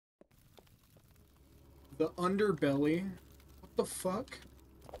The underbelly? What the fuck?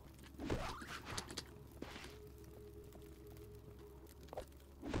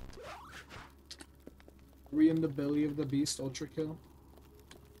 Are we in the belly of the beast, Ultra Kill?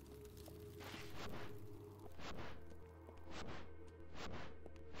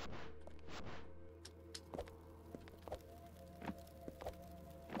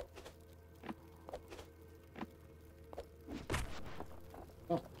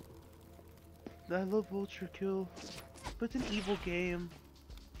 Oh. I love Ultra Kill, but it's an evil game.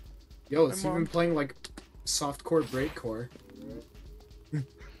 Yo, it's even playing like softcore breakcore.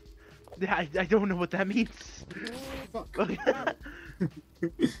 I don't know what that means. Fuck.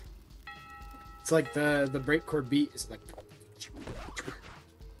 It's like the breakcore beat is like.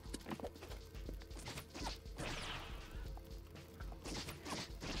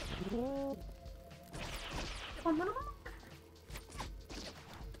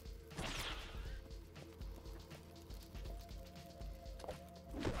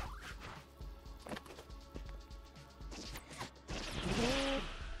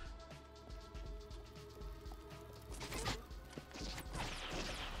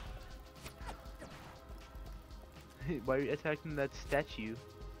 Why are you attacking that statue?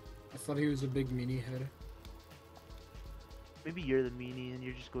 I thought he was a big meanie head. Maybe you're the meanie and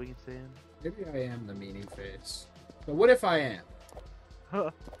you're just going insane. Maybe I am the meanie face. But what if I am?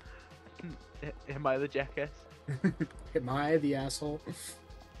 Am I the jackass? Am I the asshole?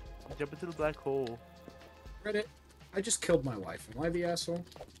 Jump into the black hole. Reddit, I just killed my wife. Am I the asshole?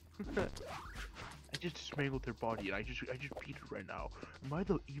 I just strangled her body and I just beat her right now. Am I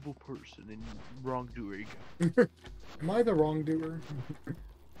the evil person in wrongdoing? Am I the wrongdoer?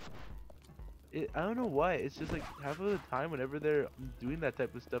 I don't know why. It's just like half of the time whenever they're doing that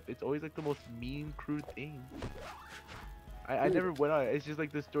type of stuff, it's always like the most mean, crude thing. I never went on. It's just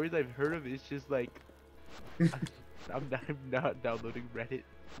like the stories I've heard of. It's just like I'm not downloading Reddit.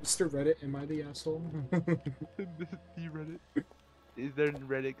 Mr. Reddit, am I the asshole? The Reddit. Is there a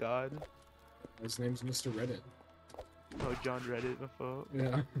Reddit god? His name's Mr. Reddit. Oh, John Reddit, my fault.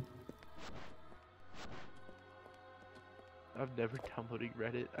 Yeah. I've never downloaded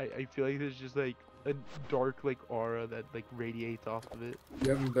Reddit. I feel like there's just like a dark like aura that like radiates off of it.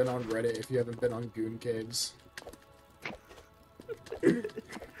 You haven't been on Reddit if you haven't been on Goon Caves.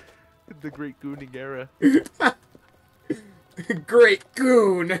 The Great Gooning era. Great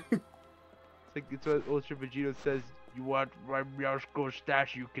Goon! It's what Ultra Vegito says. You want my Meowsco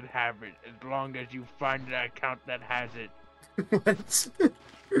stash, you can have it, as long as you find an account that has it. What?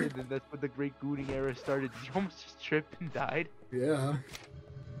 And then that's when the Great Gooning era started. Did you almost just trip and died? Yeah.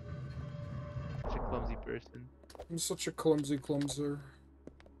 Such a clumsy person. I'm such a clumsy clumser.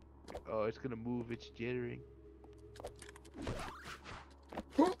 Oh, it's gonna move, it's jittering.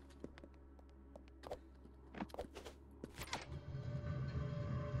 Oh.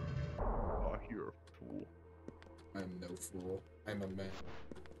 Oh, you're a fool. I'm no fool. I'm a man.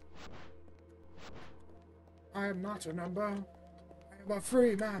 I am not a number. I am a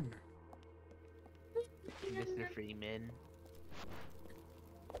free man. Mr. Freeman.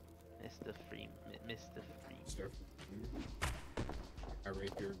 Mr. Freeman. Mr. Freeman. Mr. I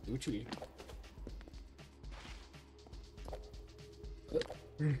rate your Gucci.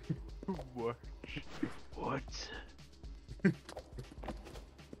 What? What?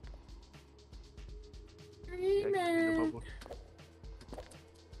 Man.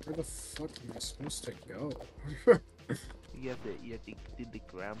 Where the fuck am I supposed to go? You have to do the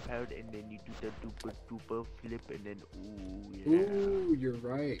ground pound and then you do the duper duper flip and then ooh yeah. Ooh, you're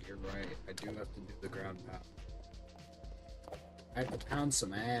right. I do have to do the ground pound. I have to pound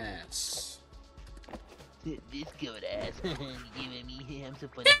some ass. This good ass. You giving me I'm so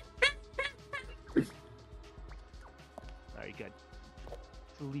funny. Alright, got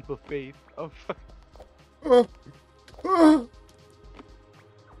it's a leap of faith. Oh fuck.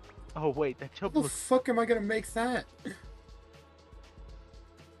 Oh wait, that jump How the was. fuck am I gonna make that?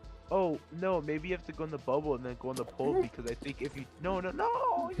 Oh no, maybe you have to go in the bubble and then go on the pole because I think if you no,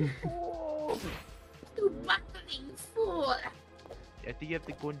 you fool. You fucking fool! I think you have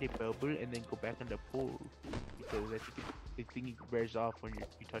to go in the bubble and then go back in the pole because I think it wears off when you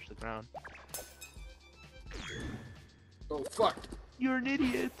touch the ground. Oh fuck. You're an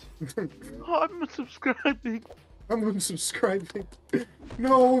idiot. Oh, I'm unsubscribing. I'm unsubscribing.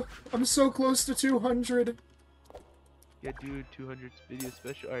 No, I'm so close to 200. Yeah, dude, 200 video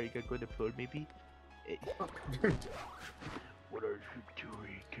special. Alright, you gotta go in the pole maybe. What are you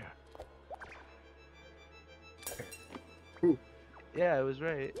doing? Ooh. Yeah, I was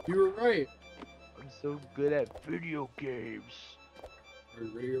right. You were right. I'm so good at video games.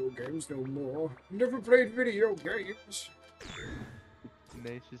 play video games no more. Never played video games.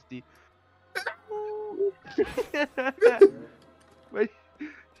 Tenacious D. Why?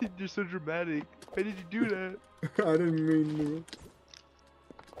 You're so dramatic. Why did you do that? I didn't mean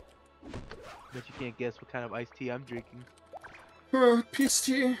Bet you can't guess what kind of iced tea I'm drinking. to. Peace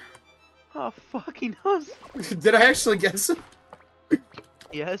tea. Oh, fucking knows. Did I actually guess it?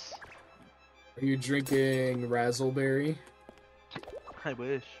 Yes. Are you drinking razzleberry? I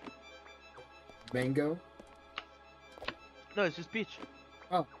wish. Mango? No, it's just peach.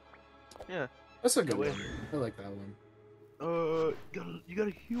 Oh. Yeah. That's a good No way. one. I like that one. You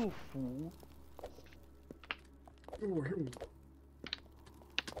gotta heal, fool.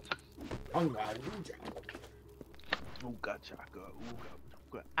 Ooga chaka,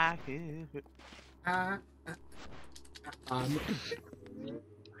 ooga. I can I'm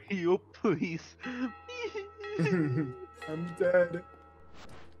heal, please. I'm dead.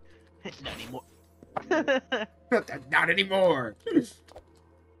 Not anymore. Not anymore.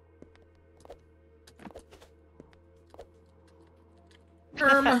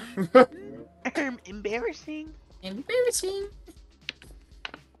 Embarrassing. Embarrassing.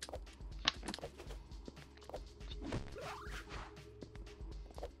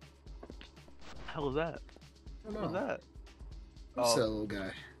 How was that? I don't What was know. that? What's Oh. that little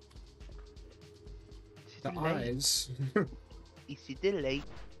guy? The eyes. Easy delay.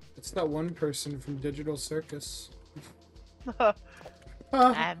 It's that one person from Digital Circus. I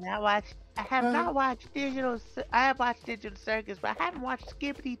Ah, have not watched. I have not watched Digital. I have watched Digital Circus, but I haven't watched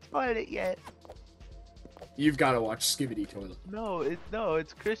Skibidi Toilet yet. you've got to watch Skibidi Toilet. No,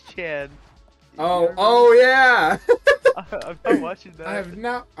 it's Chris Chan. Oh, You ever- oh yeah. I'm not watching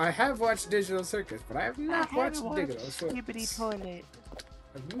that. I have watched Digital Circus, but I have not watched Digital Skibidi Circus. Toilet.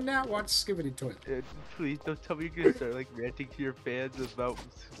 I've not watched Skibidi Toilet. Please don't tell me you're gonna start like ranting to your fans about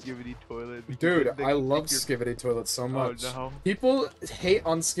Skibidi Toilet. because Dude, they I think love you're- Skibidi Toilet so much. Oh no. People hate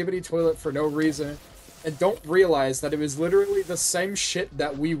on Skibidi Toilet for no reason and don't realize that it was literally the same shit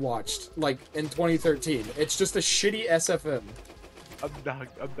that we watched, like, in 2013. It's just a shitty SFM. I'm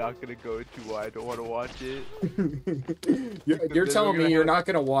not gonna go into why I don't want to watch it. You're Then telling we're me gonna you're have- not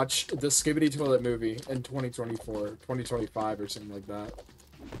gonna watch the Skibidi Toilet movie in 2024, 2025 or something like that.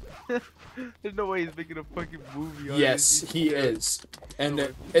 There's no way he's making a fucking movie on Yes, it. he is. And No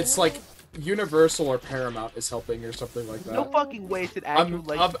way. it's like Universal or Paramount is helping or something like that. No fucking way it's an actual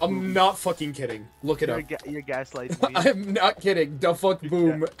I'm not fucking kidding. Look it up. You're gaslighting me. I'm not kidding. The fuck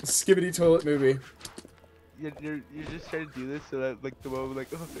boom. Skibidi Toilet movie. You're just trying to do this so that like the moment like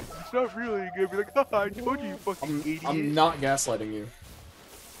oh it's not real you're gonna be like oh I told you you fucking idiot. I'm not gaslighting you.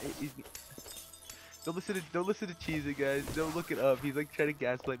 Don't listen to Cheesy guys. Don't look it up. He's like trying to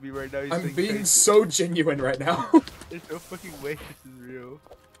gaslight me right now. He's I'm like, being trying- so genuine right now. There's no fucking way this is real.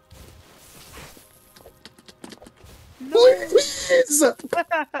 Please!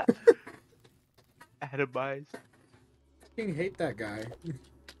 Atomize. I fucking hate that guy.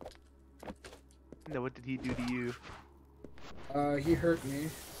 No, what did he do to you? He hurt me.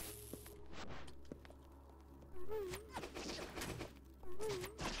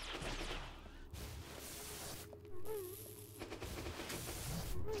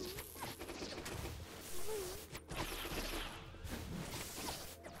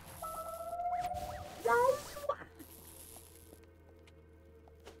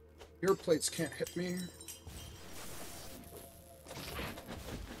 Your plates can't hit me.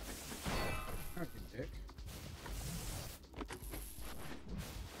 Fucking dick.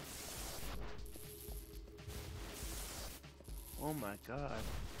 Oh my god.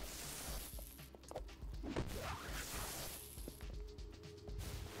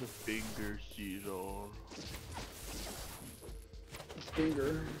 The finger season.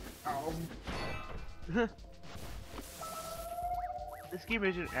 Finger. Ow. This game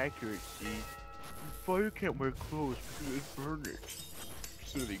isn't accurate, see? Fire can't wear clothes because it burn it.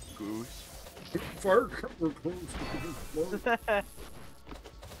 Silly goose. Fire cut were close because it's close.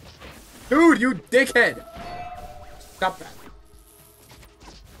 Dude, you dickhead! Stop that.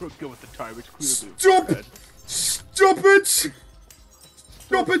 Don't go with the time, it's clearly Stop it! Stop it!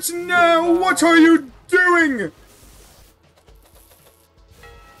 Stop it now! What are you doing?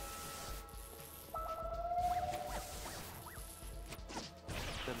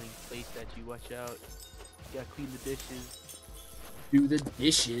 Something place that you watch out. You gotta clean the dishes. Do the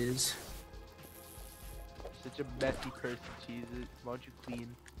dishes. Such a messy person, cheese it. Why don't you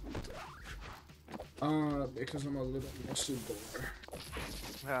clean? Because I'm a little messy boy.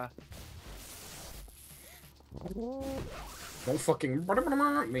 Ah. Don't fucking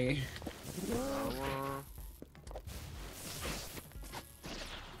me.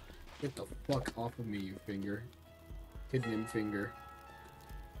 Get the fuck off of me, you finger. Hidden finger.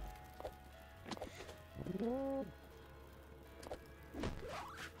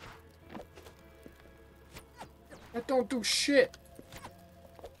 That don't do shit.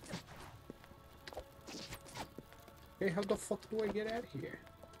 Hey, how the fuck do I get out of here?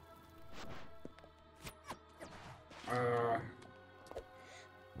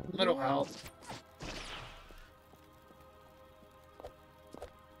 Little help.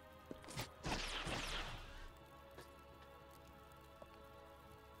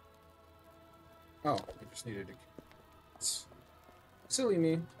 Oh, I just needed to... Silly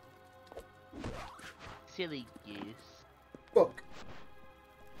me. Silly goose. Fuck.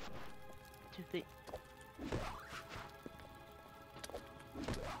 To think.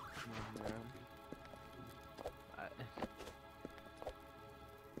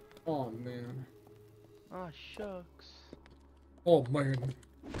 Oh, man. Oh, shucks. Oh, man.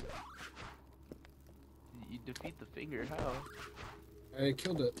 You defeat the finger, how? I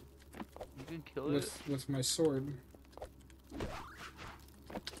killed it. You can kill it? With my sword.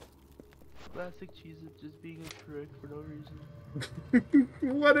 Classic cheese is just being incorrect for no reason.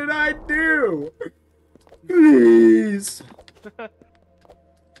 What did I do? Please! What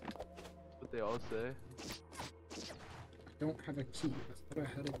they all say. I don't have a key. I thought I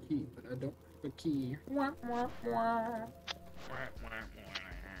had a key, but I don't have a key. Wah, wah, wah.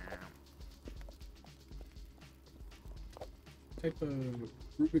 What type of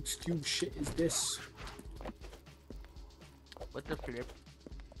Rubik's Cube shit is this? What the flip?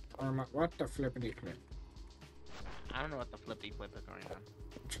 What the flippity flip? I don't know what the flippy flip is going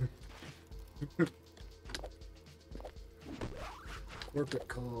on. Corporate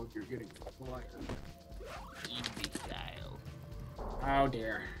call, you're getting fired. Easy style. Oh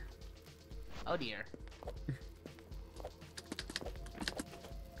dear. Oh dear.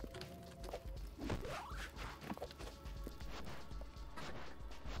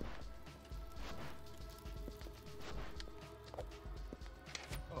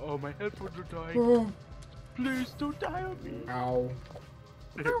 Oh, my headphones are dying. Oh. Please don't die on me. Ow.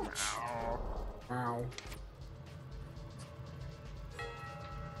 Ow. Ow.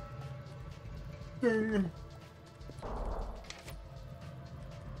 Dang.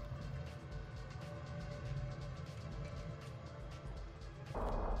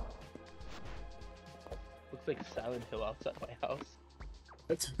 Looks like Silent Hill outside my house.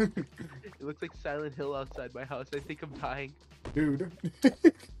 That's It looks like Silent Hill outside my house. I think I'm dying. dude.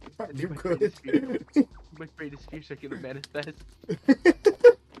 You my could. greatest fear. My greatest fears are gonna manifest.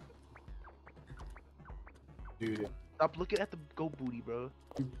 Dude, Stop looking at the go booty, bro.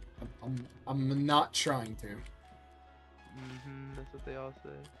 I'm not trying to. That's what they all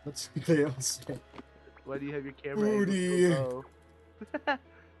say. That's what they all say. Why do you have your camera Booty. angled so low?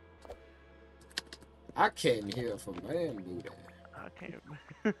 I came here for man booty. I can't.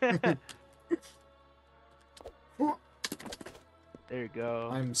 There you go.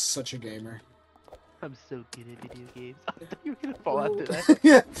 I'm such a gamer. I'm so good at video games. I thought you were gonna fall after that.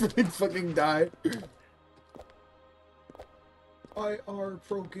 Yeah, fucking die. I are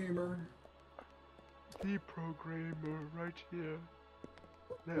pro gamer. The programmer right here.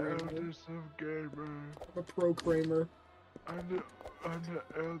 The Programmer. eldest of gamers. I'm a pro gamer. I'm the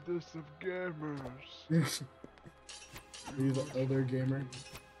eldest of gamers. Are you the other gamer?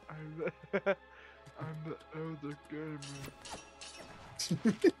 I'm the elder gamer.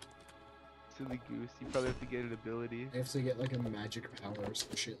 Silly goose. You probably have to get an ability. I have to get like a magic power or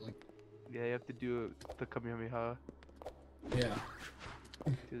some shit like. Yeah, you have to do the Kamehameha. Yeah.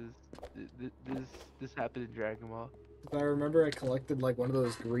 Because this happened in Dragon Ball. I remember I collected like one of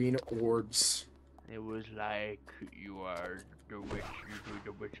those green orbs. It was like, you are the witch, you do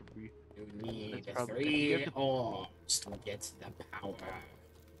the witchery. You need That's probably- 3 orbs to get the power.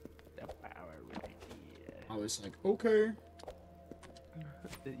 The power right here. I was like, okay.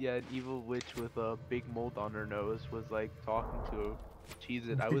 Yeah, an evil witch with a big mold on her nose was like talking to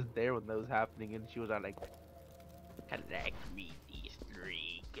Cheez-It. I was there when that was happening, and she was like, collect me these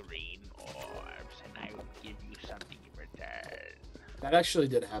 3 green orbs, and I will give you something in return. That actually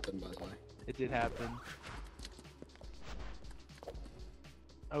did happen, by the way. It did happen.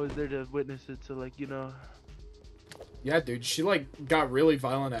 I was there to witness it, so like, you know. Yeah, dude, she like got really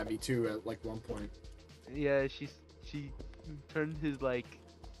violent at me too at like one point. Yeah, she turned his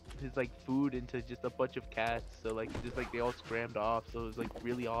food into just a bunch of cats, so like just like they all scrammed off, so it was like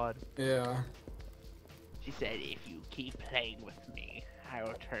really odd. Yeah. She said, if you keep playing with me, I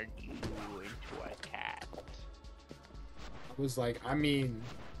will turn you into a cat. I was like, I mean,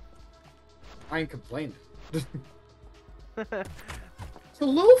 I ain't complaining. The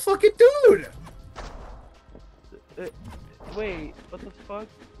little fucking dude! Wait, what the fuck?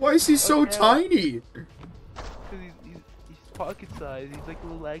 Why is he so Okay. tiny? Because he's pocket size. He's like a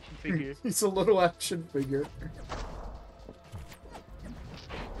little action figure. He's a little action figure.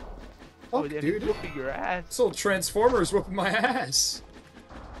 Oh, Fuck, yeah, dude. he's whooping your ass. This little Transformer's whooping my ass.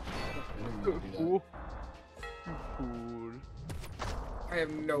 Cool. Cool. I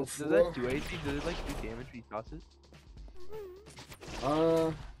have no Does fool. that do anything? Does it like do damage when you toss it? I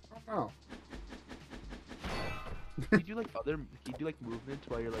don't know. Can you do like can you do like movements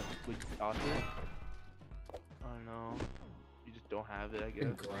while you're like when you toss it? I don't know. You just don't have it, I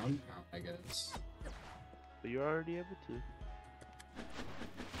And guess. ground pound, I guess. But you're already able to.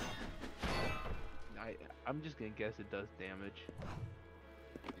 I'm just gonna guess it does damage.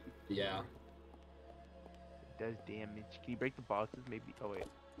 Yeah. It does damage. Can you break the boxes? Maybe. Oh wait.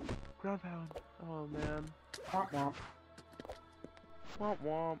 Ground pound. Oh man. Womp womp. Womp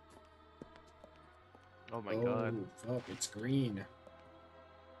womp. Oh my god. Fuck, it's green.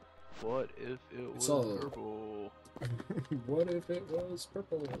 What if it was all- purple? What if it was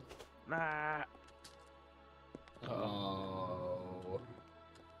purple? Nah. Oh.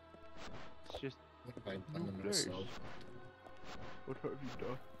 It's just. What have I done to Nice. myself? What have you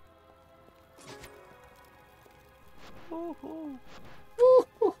done? Oh,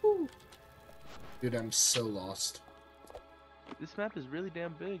 oh. Dude, I'm so lost. This map is really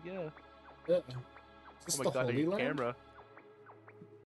damn big, yeah. Is this Oh my the god, Holy there's your Land? camera.